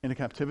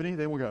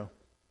they will go.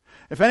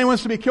 If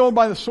anyone's to be killed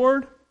by the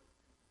sword,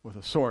 with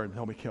a sword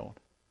they'll be killed.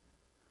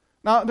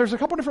 Now, there's a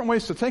couple different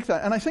ways to take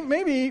that, and I think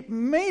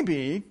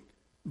maybe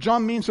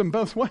John means them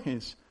both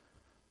ways.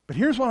 But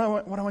here's what I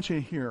want you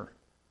to hear.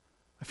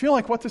 I feel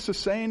like what this is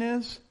saying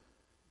is,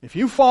 if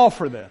you fall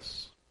for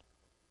this,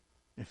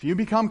 if you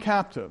become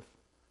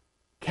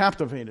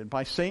captivated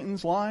by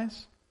Satan's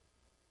lies,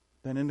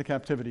 then into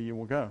captivity you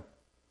will go.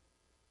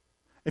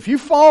 If you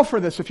fall for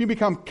this, if you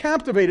become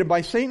captivated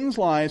by Satan's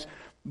lies,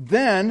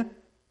 then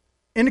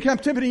into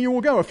captivity you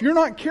will go. If you're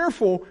not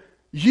careful,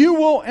 you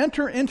will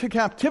enter into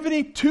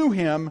captivity to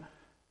him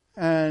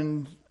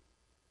and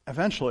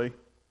eventually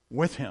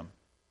with him.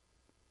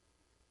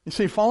 You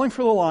see, falling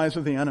for the lies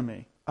of the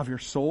enemy of your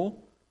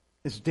soul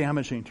is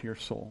damaging to your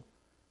soul.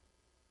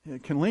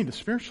 It can lead to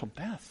spiritual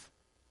death.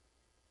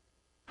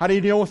 How do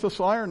you deal with this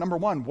liar? Number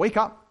one, wake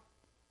up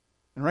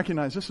and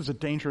recognize this is a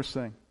dangerous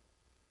thing.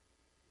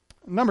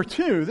 Number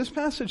two, this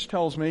passage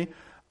tells me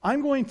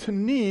I'm going to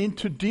need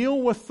to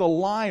deal with the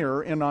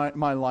liar in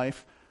my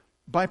life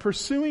by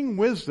pursuing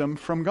wisdom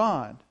from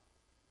God.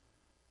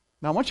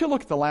 Now, I want you to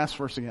look at the last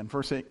verse again,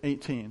 verse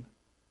 18.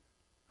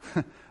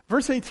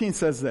 Verse 18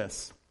 says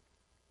this.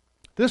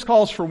 This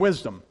calls for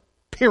wisdom,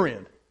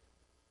 period.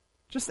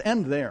 Just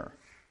end there.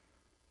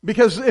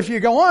 Because if you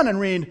go on and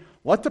read,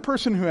 let the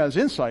person who has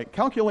insight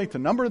calculate the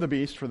number of the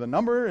beast, for the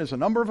number is a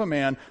number of a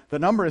man, the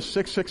number is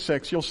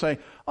 666, you'll say,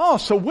 oh,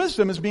 so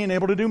wisdom is being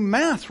able to do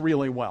math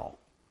really well.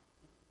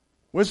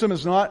 Wisdom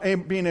is not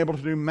being able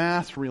to do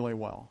math really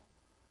well.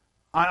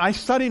 I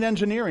studied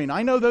engineering.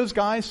 I know those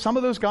guys, some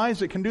of those guys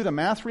that can do the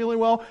math really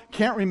well,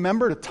 can't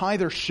remember to tie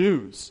their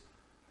shoes.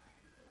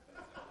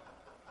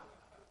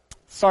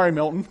 Sorry,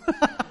 Milton.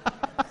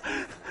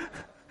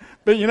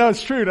 But you know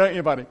it's true, don't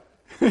you, buddy?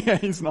 Yeah,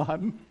 he's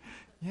nodding.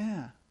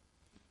 Yeah.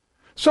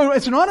 So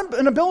it's not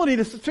an ability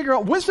to figure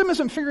out, wisdom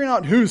isn't figuring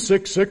out who's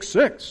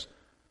 666.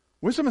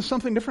 Wisdom is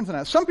something different than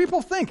that. Some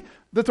people think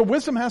that the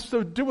wisdom has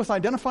to do with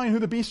identifying who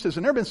the beast is,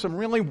 and there have been some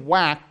really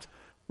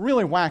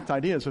whacked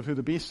ideas of who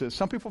the beast is.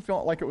 Some people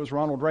feel like it was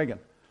Ronald Reagan.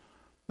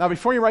 Now,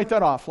 before you write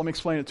that off, let me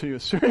explain it to you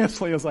as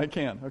seriously as I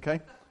can,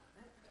 okay?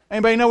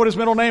 Anybody know what his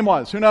middle name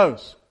was? Who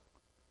knows?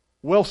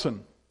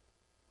 Wilson.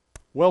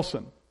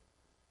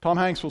 Tom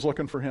Hanks was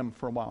looking for him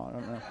for a while. I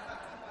don't know.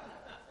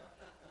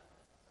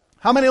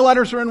 How many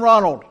letters are in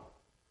Ronald?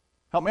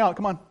 Help me out,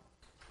 come on.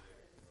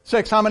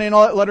 6. How many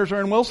letters are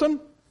in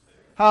Wilson?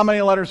 How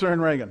many letters are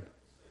in Reagan?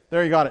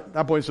 There, you got it.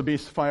 That boy's a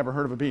beast if I ever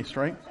heard of a beast,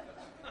 right?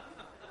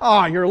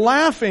 Ah, you're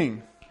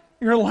laughing.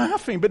 You're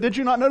laughing. But did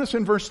you not notice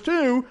in verse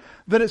 2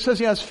 that it says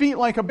he has feet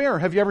like a bear?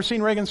 Have you ever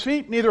seen Reagan's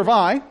feet? Neither have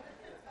I.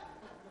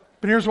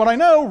 But here's what I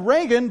know.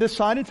 Reagan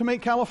decided to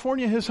make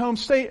California his home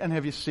state. And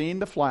have you seen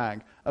the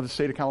flag of the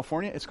state of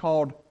California? It's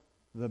called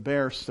the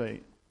Bear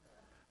State.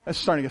 That's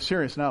starting to get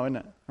serious now, isn't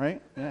it?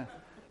 Right? Yeah.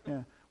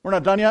 We're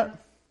not done yet.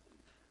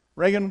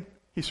 Reagan,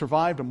 he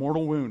survived a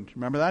mortal wound.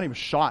 Remember that? He was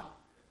shot.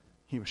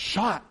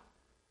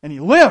 And he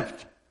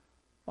lived.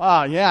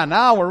 Yeah,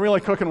 now we're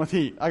really cooking with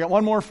heat. I got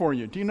one more for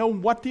you. Do you know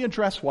what the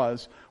address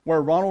was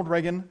where Ronald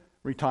Reagan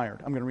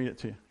retired? I'm going to read it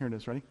to you. Here it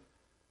is. Ready?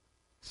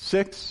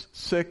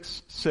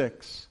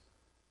 666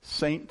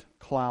 St.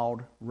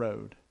 Cloud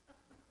Road.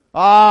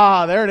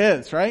 There it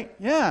is, right?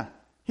 Yeah.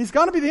 He's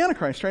got to be the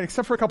Antichrist, right?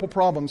 Except for a couple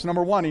problems.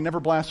 Number one, he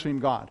never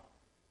blasphemed God.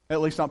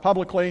 At least not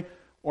publicly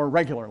or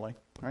regularly,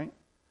 right?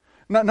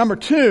 Number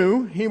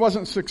two, he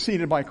wasn't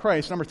succeeded by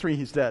Christ. Number three,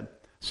 he's dead.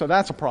 So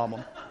that's a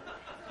problem.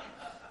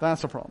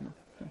 That's a problem.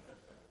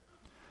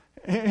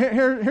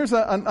 Here's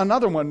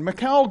another one.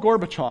 Mikhail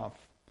Gorbachev.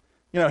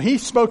 He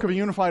spoke of a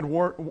unified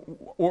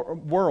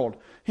world.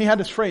 He had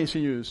this phrase he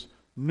used,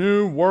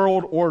 New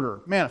World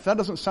Order. Man, if that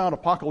doesn't sound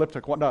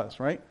apocalyptic, what does,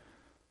 right?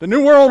 The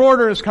New World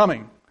Order is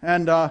coming.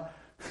 And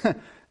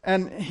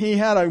and he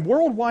had a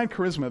worldwide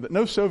charisma that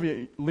no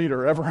Soviet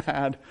leader ever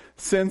had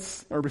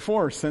since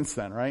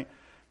then, right?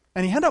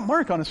 And he had that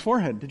mark on his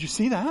forehead. Did you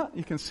see that?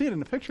 You can see it in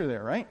the picture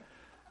there, right?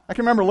 I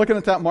can remember looking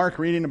at that mark,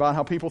 reading about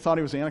how people thought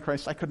he was the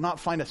Antichrist. I could not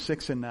find a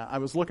 6 in that. I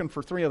was looking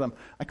for 3 of them.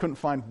 I couldn't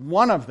find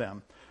one of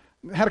them.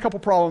 Had a couple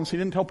problems. He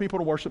didn't tell people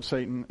to worship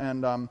Satan.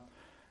 And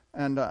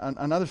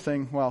another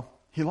thing,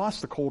 he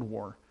lost the Cold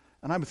War.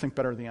 And I would think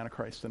better of the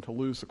Antichrist than to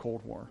lose the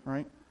Cold War,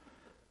 right?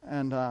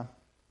 And,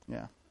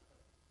 yeah.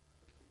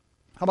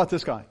 How about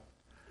this guy?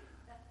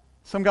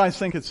 Some guys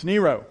think it's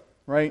Nero,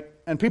 right?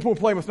 And people who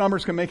play with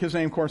numbers can make his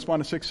name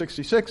correspond to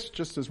 666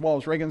 just as well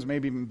as Reagan's,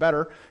 maybe even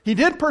better. He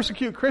did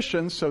persecute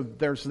Christians, so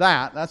there's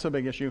that. That's a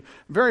big issue.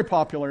 Very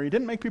popular. He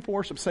didn't make people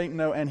worship Satan,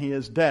 though, and he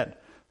is dead.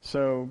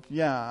 So,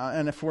 yeah,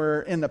 and if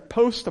we're in the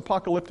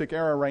post-apocalyptic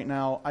era right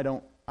now, I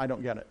don't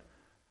get it.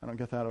 I don't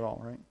get that at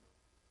all, right?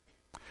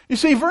 You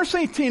see, verse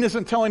 18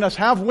 isn't telling us,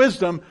 have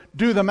wisdom,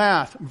 do the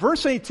math.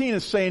 Verse 18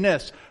 is saying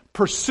this,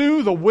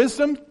 pursue the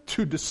wisdom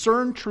to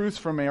discern truth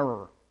from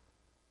error.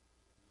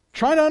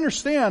 Try to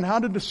understand how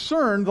to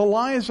discern the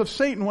lies of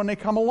Satan when they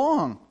come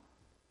along.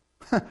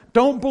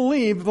 Don't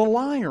believe the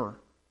liar.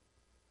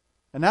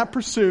 And that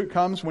pursuit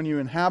comes when you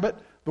inhabit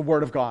the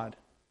Word of God.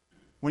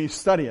 When you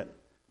study it.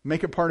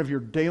 Make it part of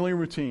your daily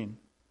routine.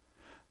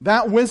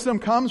 That wisdom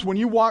comes when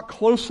you walk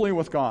closely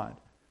with God.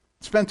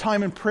 Spend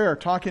time in prayer,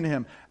 talking to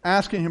Him,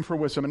 asking Him for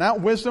wisdom. And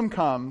that wisdom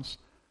comes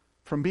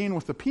from being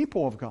with the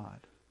people of God.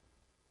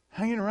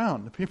 Hanging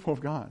around the people of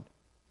God.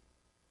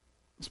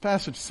 This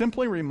passage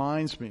simply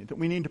reminds me that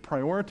we need to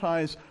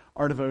prioritize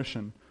our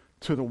devotion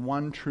to the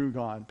one true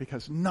God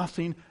because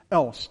nothing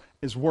else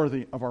is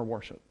worthy of our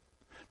worship.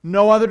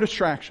 No other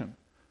distraction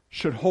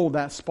should hold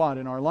that spot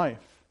in our life.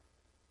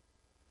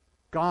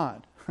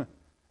 God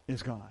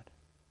is God.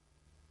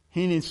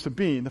 He needs to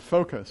be the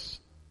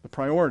focus, the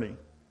priority,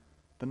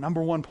 the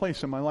number one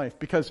place in my life.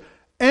 Because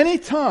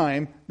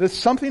anytime that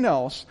something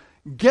else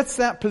gets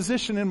that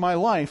position in my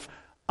life,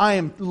 I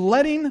am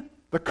letting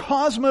the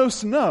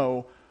cosmos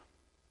know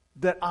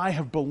that I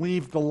have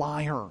believed the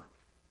liar.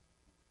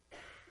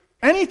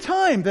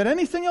 Anytime that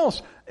anything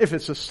else, if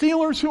it's the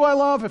Steelers who I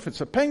love, if it's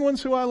the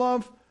Penguins who I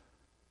love,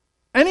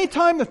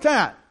 anytime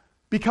that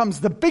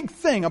becomes the big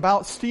thing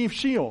about Steve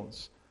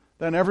Shields,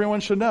 then everyone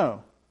should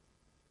know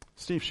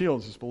Steve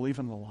Shields is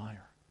believing the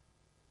liar.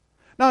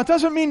 Now, it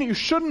doesn't mean that you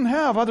shouldn't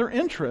have other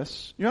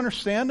interests. You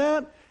understand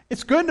that?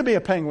 It's good to be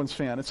a Penguins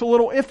fan. It's a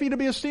little iffy to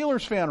be a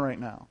Steelers fan right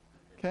now.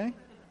 Okay?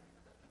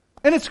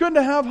 And it's good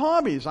to have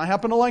hobbies. I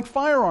happen to like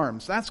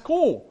firearms. That's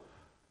cool.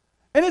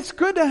 And it's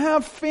good to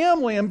have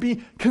family and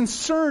be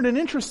concerned and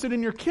interested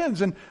in your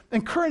kids and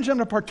encourage them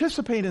to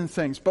participate in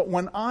things. But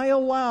when I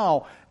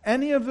allow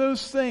any of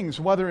those things,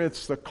 whether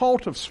it's the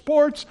cult of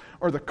sports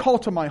or the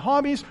cult of my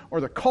hobbies or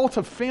the cult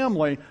of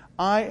family,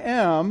 I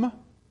am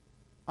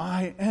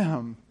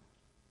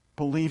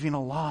believing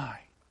a lie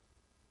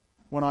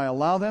when I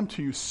allow them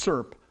to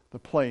usurp the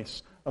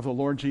place of the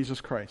Lord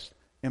Jesus Christ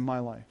in my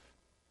life.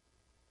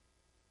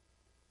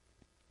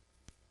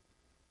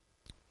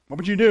 What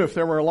would you do if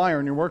there were a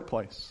liar in your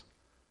workplace?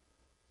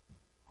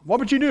 What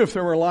would you do if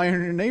there were a liar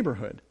in your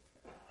neighborhood?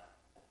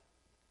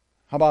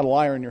 How about a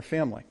liar in your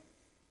family?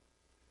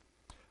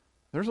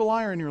 There's a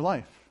liar in your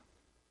life.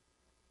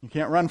 You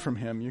can't run from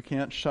him. You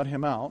can't shut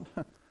him out.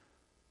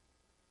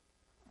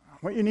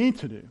 What you need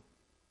to do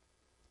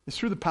is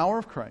through the power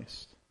of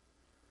Christ,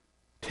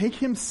 take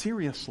him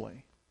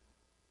seriously.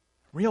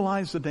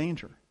 Realize the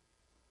danger.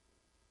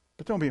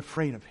 But don't be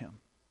afraid of him.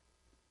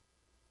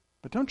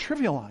 But don't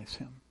trivialize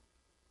him.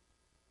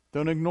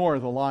 Don't ignore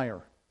the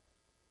liar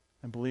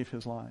and believe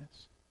his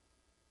lies.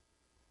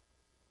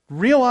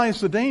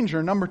 Realize the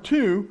danger. Number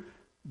 2,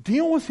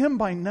 deal with him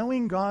by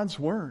knowing God's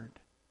Word.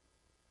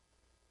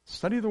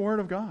 Study the Word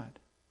of God.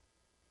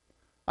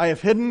 I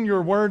have hidden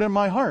your Word in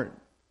my heart,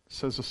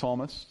 says the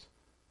psalmist,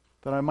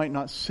 that I might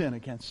not sin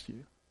against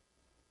you.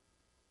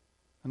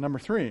 And number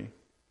 3,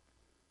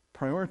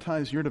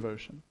 prioritize your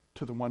devotion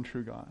to the one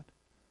true God.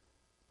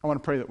 I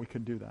want to pray that we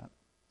could do that.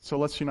 So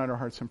let's unite our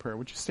hearts in prayer.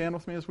 Would you stand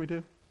with me as we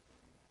do?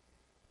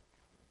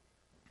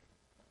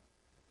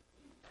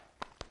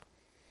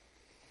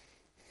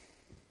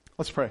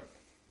 Let's pray.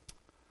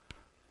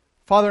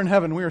 Father in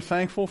heaven, we are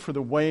thankful for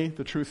the way,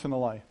 the truth, and the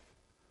life.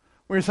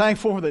 We are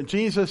thankful that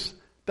Jesus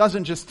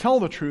doesn't just tell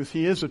the truth,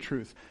 he is the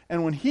truth.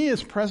 And when he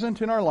is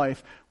present in our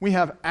life, we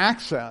have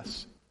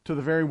access to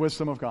the very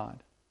wisdom of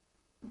God.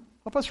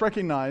 Help us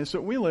recognize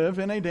that we live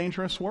in a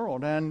dangerous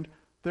world, and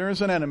there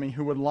is an enemy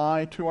who would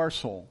lie to our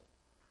soul.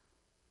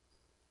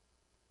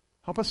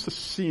 Help us to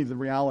see the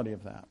reality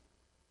of that.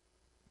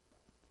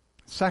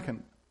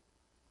 Second,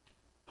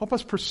 help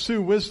us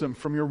pursue wisdom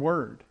from your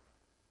word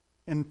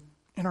in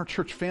our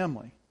church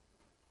family,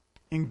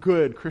 in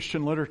good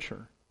Christian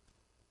literature.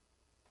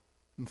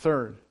 And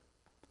third,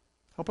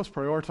 help us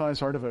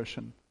prioritize our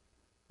devotion,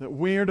 that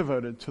we are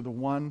devoted to the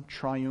one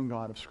triune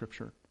God of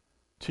Scripture,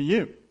 to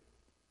you.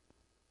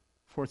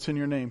 For it's in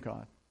your name,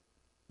 God,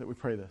 that we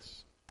pray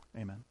this.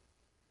 Amen.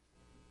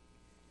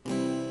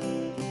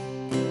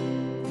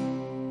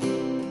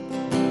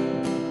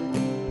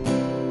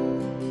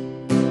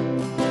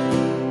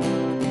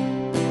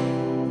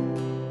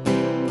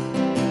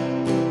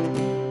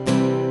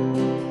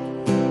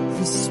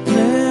 The